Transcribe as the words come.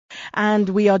And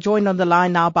we are joined on the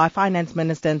line now by Finance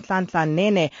Minister Nhlanhla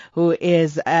Nene, who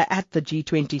is at the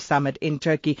G20 summit in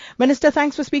Turkey. Minister,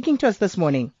 thanks for speaking to us this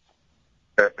morning.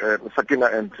 Sakina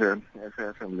and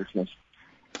some listeners.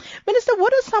 Minister,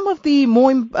 what are some of the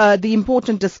the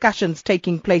important discussions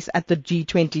taking place at the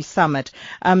G20 summit?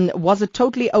 Was it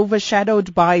totally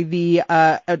overshadowed by the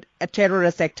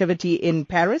terrorist activity in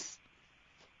Paris?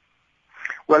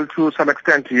 Well, to some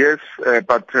extent, yes,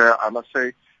 but I must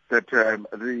say that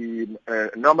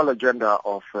the normal agenda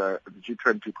of the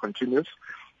G20 continues.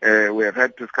 We have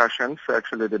had discussions.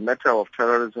 Actually, the matter of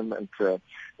terrorism and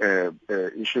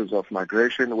issues of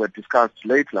migration were discussed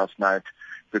late last night,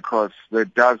 because there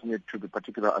does need to be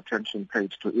particular attention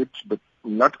paid to it, but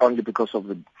not only because of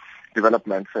the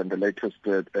developments and the latest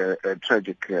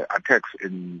tragic attacks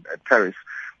in Paris,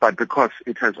 but because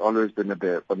it has always been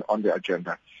on the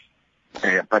agenda.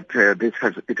 But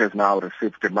it has now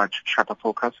received a much sharper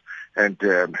focus and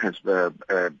has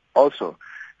also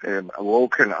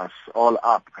woken us all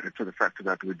up to the fact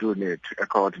that we do need a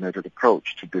coordinated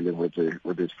approach to dealing with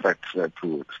these threats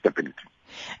to stability.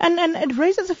 And it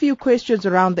raises a few questions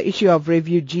around the issue of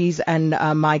refugees and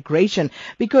migration,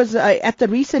 because at the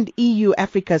recent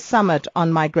EU-Africa summit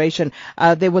on migration,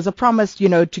 there was a promise,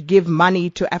 to give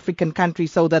money to African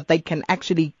countries so that they can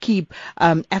actually keep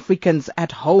Africans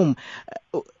at home.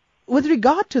 With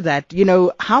regard to that,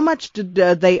 how much did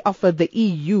they offer the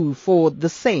EU for the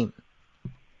same?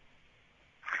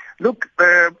 Look,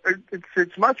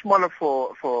 it's much more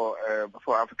for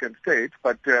African states,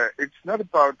 but it's not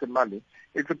about the money.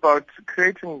 It's about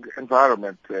creating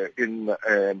environment in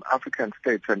African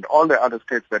states and all the other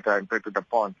states that are impacted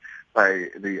upon by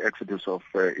the exodus of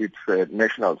its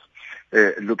nationals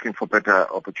looking for better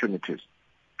opportunities.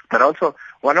 But also,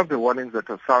 one of the warnings that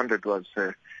was sounded was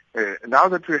now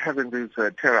that we're having these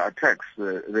terror attacks,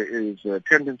 there is a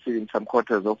tendency in some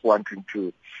quarters of wanting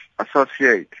to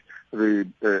associate the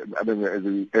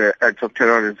acts of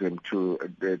terrorism to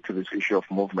this issue of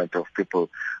movement of people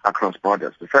across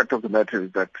borders. The fact of the matter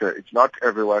is that it's not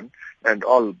everyone and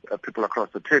all people across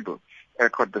the table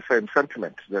echo the same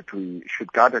sentiment that we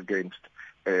should guard against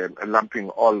lumping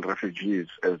all refugees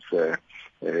as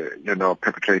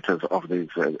perpetrators of these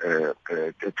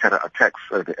terror attacks.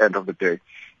 At the end of the day,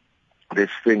 this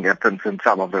thing happens, and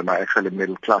some of them are actually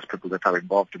middle-class people that are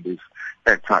involved in these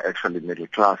acts are actually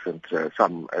middle-class, and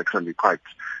some actually quite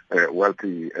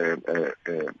wealthy,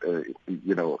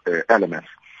 elements.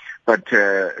 But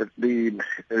the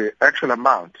actual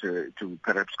amount, to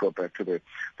perhaps go back to the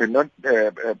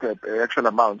actual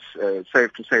amounts,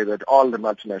 safe to say that all the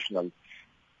multinational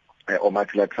or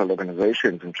multilateral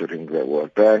organizations, including the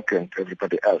World Bank and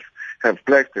everybody else, have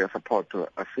pledged their support to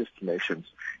assist nations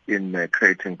in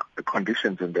creating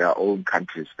conditions in their own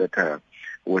countries that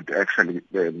would actually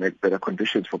make better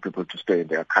conditions for people to stay in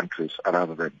their countries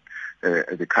rather than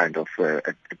the kind of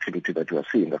activity that we are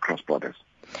seeing across borders.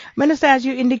 Minister, as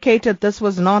you indicated, this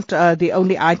was not the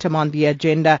only item on the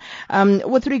agenda.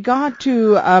 With regard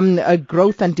to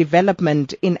growth and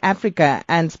development in Africa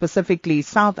and specifically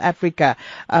South Africa,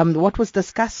 what was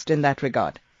discussed in that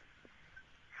regard?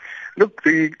 Look,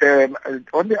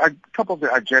 on the top of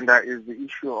the agenda is the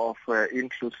issue of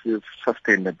inclusive,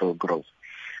 sustainable growth.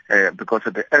 Because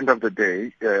at the end of the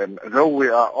day, though we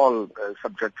are all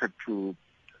subjected to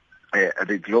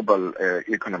the global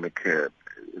economic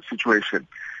situation,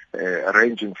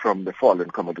 ranging from the fall in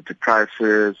commodity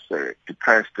prices,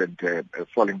 depressed and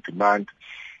falling demand,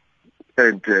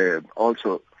 and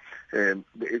also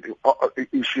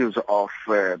issues of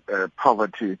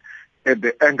poverty, at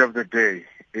the end of the day,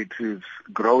 it is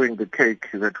growing the cake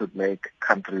that would make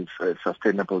countries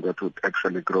sustainable, that would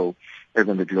actually grow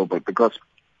even the global. Because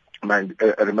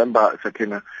remember,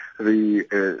 Sakina,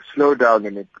 the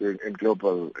slowdown in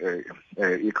global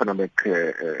economic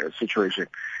situation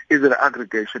is an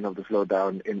aggregation of the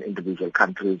slowdown in individual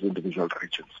countries, individual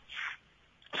regions.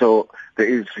 So there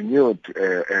is renewed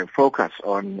focus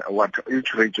on what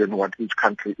each region, what each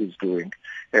country is doing.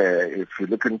 If you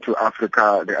look into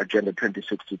Africa, the Agenda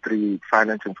 2063,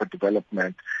 financing for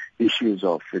development, issues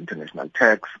of international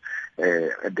tax,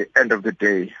 at the end of the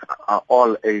day, are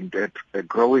all aimed at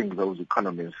growing those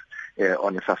economies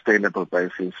on a sustainable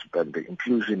basis, and the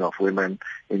inclusion of women,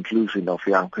 inclusion of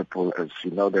young people, as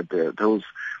you know, that those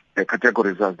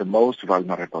categories are the most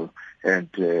vulnerable and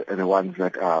the ones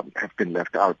that have been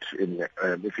left out.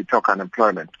 If you talk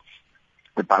unemployment,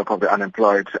 the bulk of the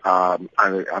unemployed are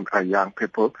young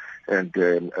people and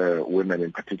women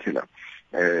in particular.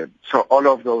 So all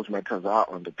of those matters are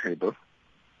on the table.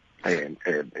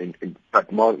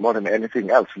 But more than anything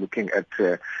else, looking at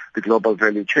the global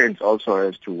value chains also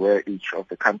as to where each of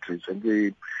the countries, and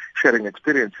we sharing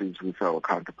experiences with our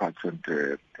counterparts.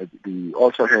 And we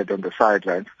also had on the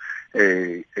sidelines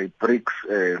a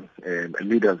BRICS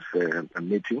leaders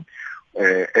meeting.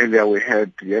 Earlier we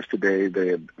had yesterday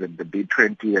the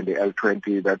B20 and the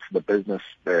L20, that's the business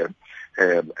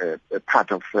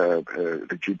part of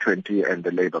the G20 and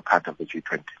the labor part of the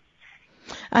G20.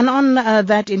 And on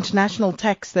that international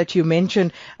tax that you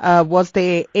mentioned, was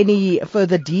there any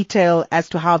further detail as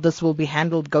to how this will be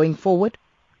handled going forward?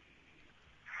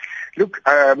 Look,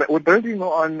 we're building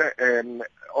on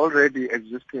already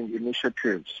existing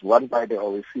initiatives, one by the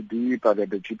OECD, but at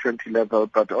the G20 level,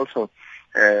 but also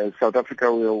South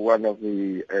Africa, we are one of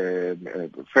the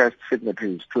first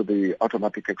signatories to the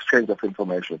automatic exchange of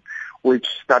information, which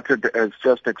started as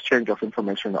just exchange of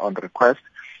information on request.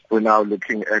 We're now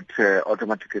looking at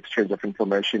automatic exchange of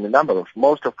information.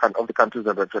 Most of the countries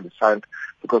have actually signed,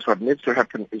 because what needs to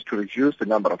happen is to reduce the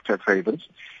number of tax havens,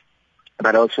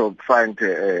 but also find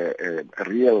a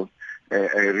real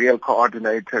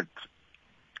coordinated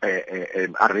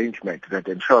arrangement that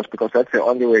ensures, because that's the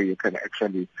only way you can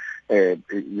actually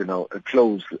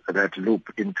close that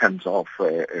loop in terms of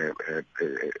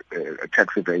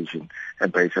tax evasion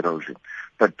and base erosion.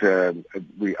 But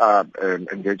we are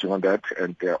engaging on that,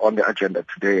 and on the agenda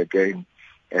today again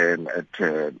at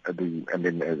the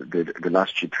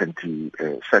last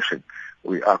G20 session,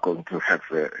 we are going to have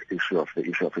the issue of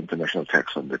international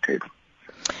tax on the table.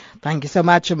 Thank you so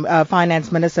much,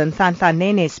 Finance Minister Nhlanhla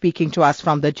Nene, speaking to us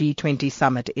from the G20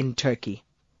 summit in Turkey.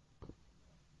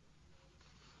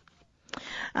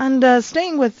 And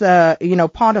staying with,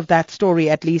 part of that story,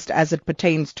 at least as it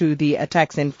pertains to the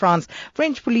attacks in France,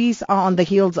 French police are on the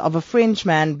heels of a French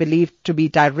man believed to be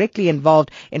directly involved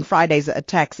in Friday's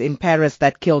attacks in Paris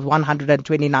that killed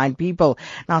 129 people.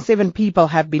 Now, 7 people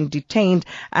have been detained,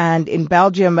 and in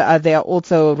Belgium, there are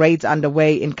also raids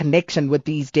underway in connection with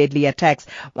these deadly attacks.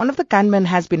 One of the gunmen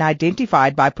has been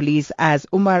identified by police as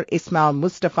Umar Ismail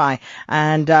Mustafa,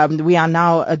 and we are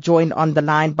now joined on the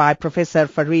line by Professor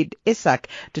Farid Ishak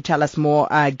to tell us more,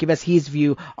 give us his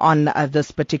view on this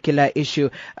particular issue.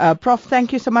 Prof,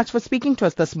 thank you so much for speaking to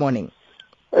us this morning.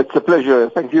 It's a pleasure.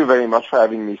 Thank you very much for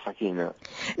having me, Sakina.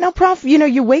 Now, Prof,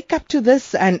 you wake up to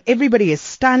this and everybody is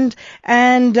stunned.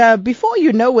 And before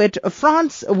you know it,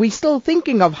 France, we're still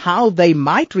thinking of how they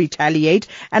might retaliate.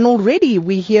 And already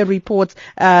we hear reports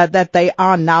that they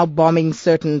are now bombing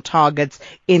certain targets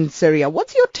in Syria.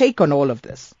 What's your take on all of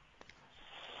this?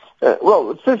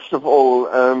 Well, first of all,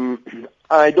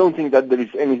 I don't think that there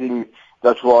is anything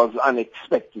that was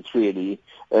unexpected, really.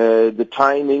 The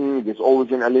timing, there's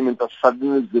always an element of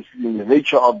suddenness. This is in the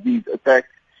nature of these attacks.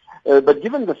 But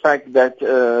given the fact that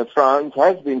France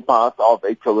has been part of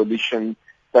a coalition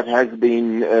that has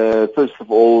been, first of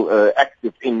all,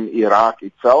 active in Iraq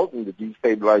itself, in the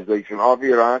destabilization of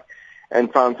Iraq,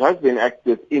 and France has been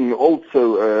active in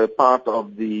also part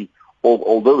of the,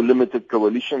 although limited,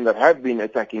 coalition that have been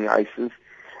attacking ISIS,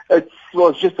 it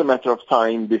was just a matter of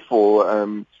time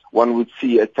before one would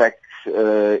see attacks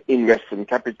in Western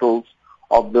capitals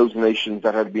of those nations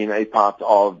that have been a part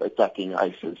of attacking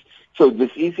ISIS. So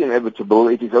this is inevitable.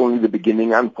 It is only the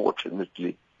beginning,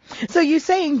 unfortunately. So you're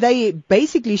saying they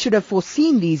basically should have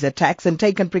foreseen these attacks and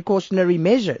taken precautionary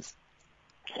measures?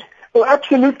 Well,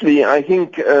 absolutely. I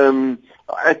think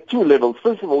at 2 levels.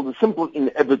 First of all, the simple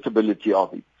inevitability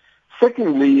of it.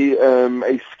 Secondly,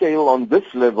 a scale on this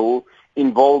level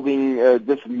involving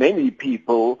this many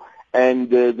people and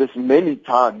this many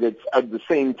targets at the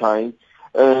same time,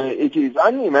 it is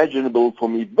unimaginable for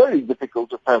me, very difficult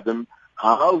to fathom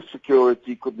how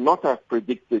security could not have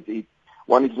predicted it.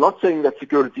 One is not saying that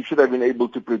security should have been able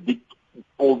to predict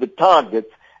all the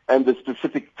targets and the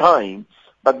specific time,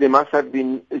 but there must have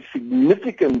been a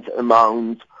significant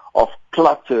amount of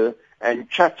clutter and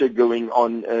chatter going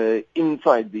on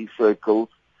inside these circles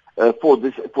for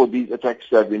these attacks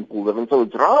to have been pulled off. And so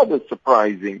it's rather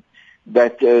surprising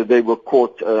that they were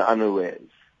caught unawares.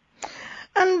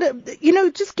 And,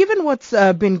 just given what's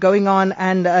been going on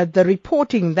and the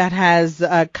reporting that has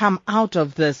come out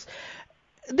of this,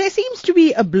 there seems to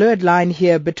be a blurred line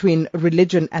here between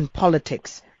religion and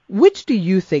politics. Which do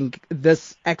you think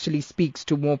this actually speaks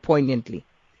to more poignantly?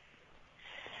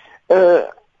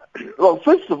 Well,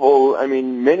 first of all, I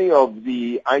mean, many of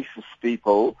the ISIS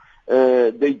people,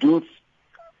 they do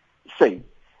say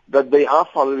that they are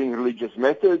following religious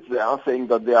methods. They are saying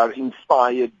that they are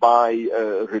inspired by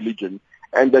religion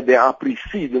and that there are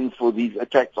precedents for these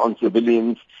attacks on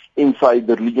civilians inside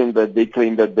the religion that they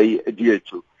claim that they adhere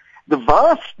to. The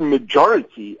vast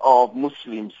majority of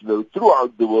Muslims, though,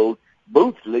 throughout the world,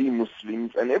 both lay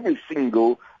Muslims and every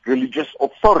single religious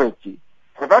authority,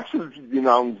 have absolutely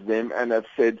denounced them and have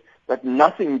said that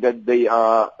nothing that they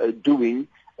are doing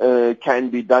can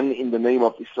be done in the name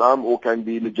of Islam or can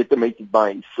be legitimated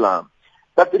by Islam.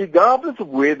 But regardless of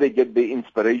where they get their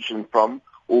inspiration from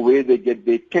or where they get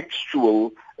their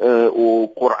textual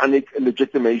or Quranic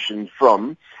legitimation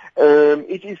from,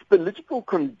 it is political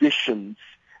conditions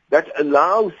that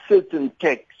allow certain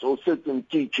texts or certain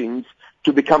teachings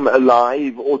to become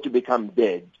alive or to become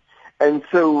dead. And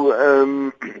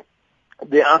so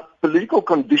there are political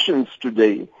conditions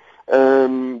today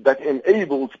that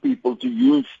enables people to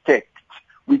use texts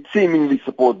which seemingly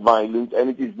support violence,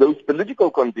 and it is those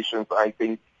political conditions, I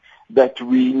think, that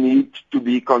we need to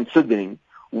be considering.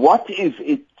 What is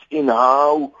it in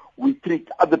how we treat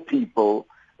other people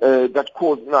that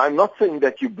cause... Now, I'm not saying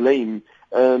that you blame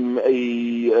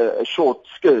a short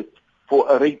skirt for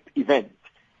a rape event,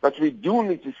 but we do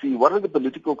need to see what are the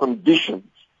political conditions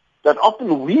that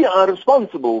often we are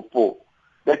responsible for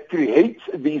that creates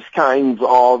these kinds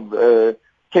of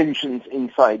tensions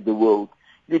inside the world.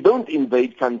 You don't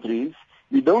invade countries.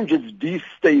 You don't just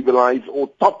destabilize or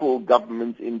topple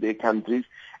governments in their countries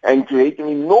and create an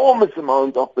enormous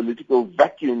amount of political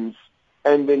vacuums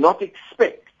and then not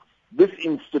expect this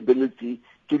instability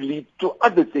to lead to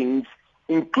other things,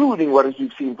 including what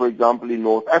you've seen, for example, in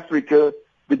North Africa,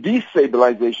 the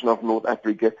destabilization of North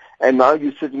Africa, and now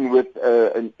you're sitting with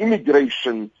an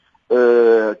immigration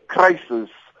crisis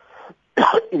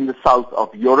in the south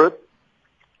of Europe,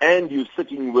 and you're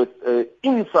sitting with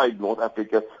inside North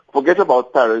Africa, forget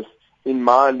about Paris, in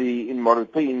Mali, in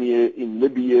Mauritania, in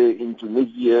Libya, in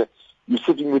Tunisia, you're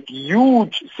sitting with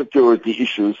huge security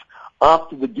issues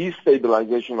after the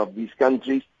destabilization of these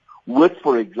countries with,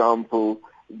 for example,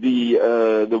 the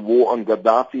war on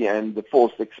Gaddafi and the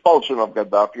forced expulsion of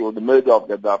Gaddafi or the murder of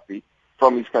Gaddafi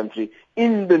from his country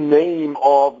in the name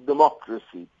of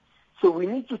democracy. So we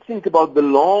need to think about the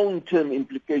long-term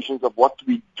implications of what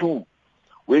we do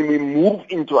when we move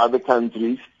into other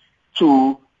countries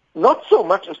to not so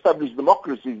much establish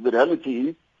democracies. The reality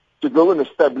is to go and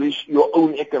establish your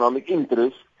own economic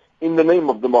interests in the name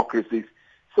of democracies.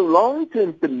 So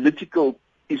long-term political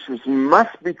issues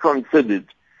must be considered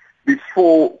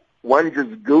before one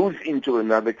just goes into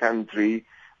another country,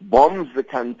 bombs the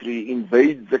country,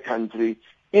 invades the country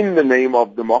in the name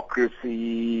of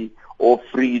democracy or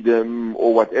freedom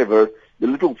or whatever, the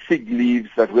little fig leaves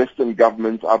that Western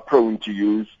governments are prone to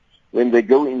use when they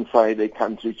go inside a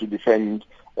country to defend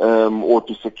or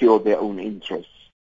to secure their own interests.